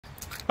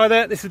Hi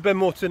there, this is Ben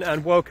Morton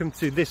and welcome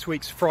to this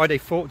week's Friday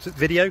Thoughts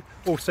video,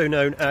 also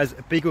known as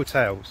Beagle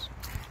Tales.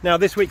 Now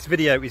this week's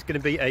video is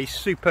going to be a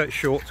super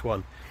short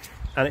one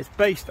and it's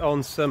based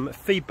on some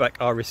feedback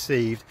I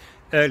received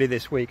earlier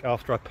this week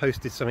after I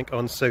posted something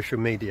on social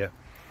media.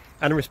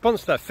 And in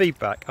response to that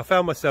feedback, I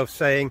found myself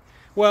saying,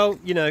 well,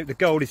 you know, the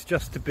goal is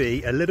just to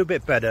be a little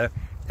bit better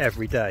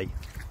every day.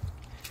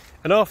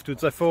 And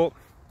afterwards I thought,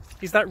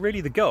 is that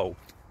really the goal?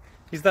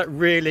 Is that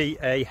really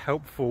a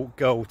helpful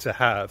goal to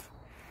have?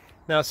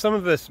 Now, some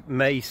of us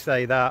may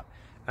say that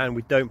and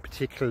we don't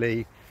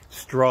particularly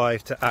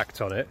strive to act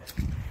on it.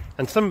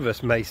 And some of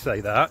us may say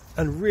that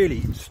and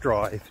really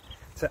strive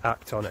to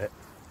act on it.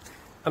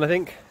 And I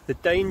think the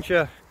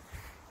danger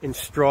in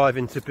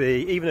striving to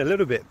be even a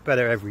little bit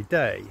better every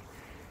day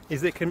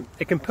is that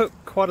it can put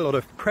quite a lot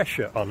of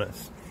pressure on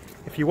us.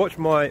 If you watch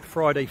my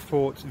Friday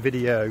Thoughts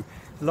video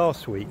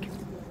last week,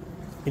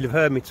 you'll have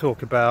heard me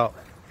talk about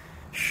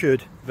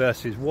should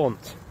versus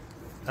want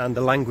and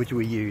the language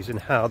we use and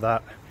how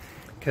that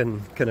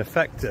can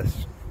affect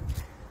us.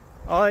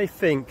 I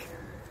think,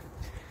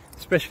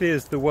 especially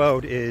as the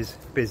world is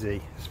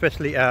busy,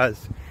 especially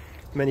as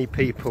many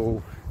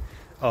people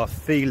are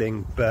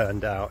feeling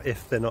burned out,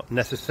 if they're not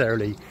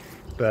necessarily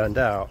burned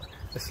out,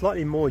 a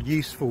slightly more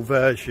useful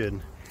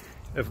version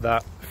of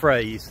that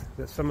phrase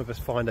that some of us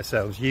find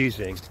ourselves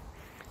using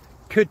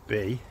could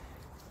be,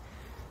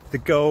 the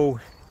goal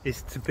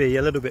is to be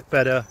a little bit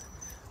better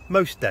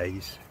most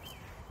days,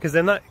 because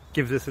then that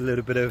gives us a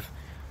little bit of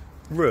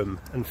room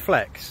and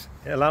flex.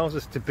 It allows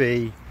us to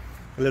be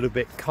a little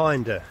bit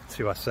kinder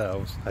to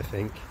ourselves, I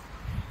think.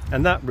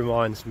 And that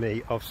reminds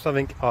me of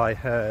something I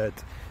heard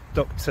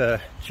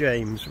Dr.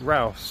 James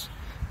Rouse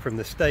from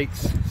the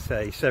States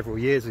say several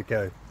years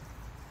ago.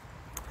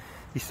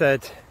 He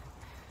said,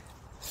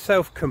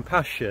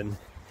 self-compassion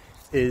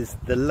is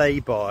the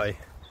lay-by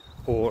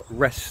or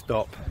rest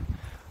stop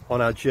on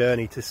our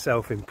journey to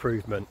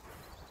self-improvement,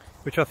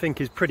 which I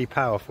think is pretty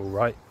powerful,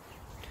 right?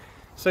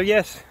 So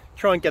yes,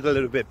 try and get a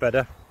little bit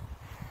better,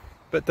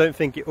 but don't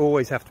think you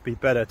always have to be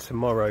better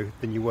tomorrow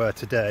than you were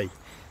today.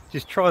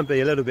 Just try and be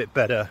a little bit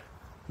better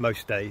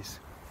most days.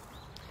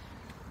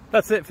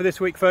 That's it for this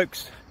week,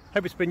 folks.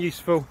 Hope it's been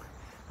useful.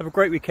 Have a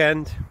great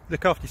weekend.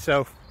 Look after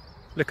yourself.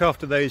 Look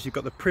after those you've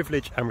got the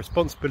privilege and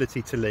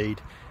responsibility to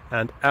lead.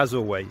 And as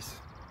always,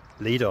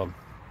 lead on.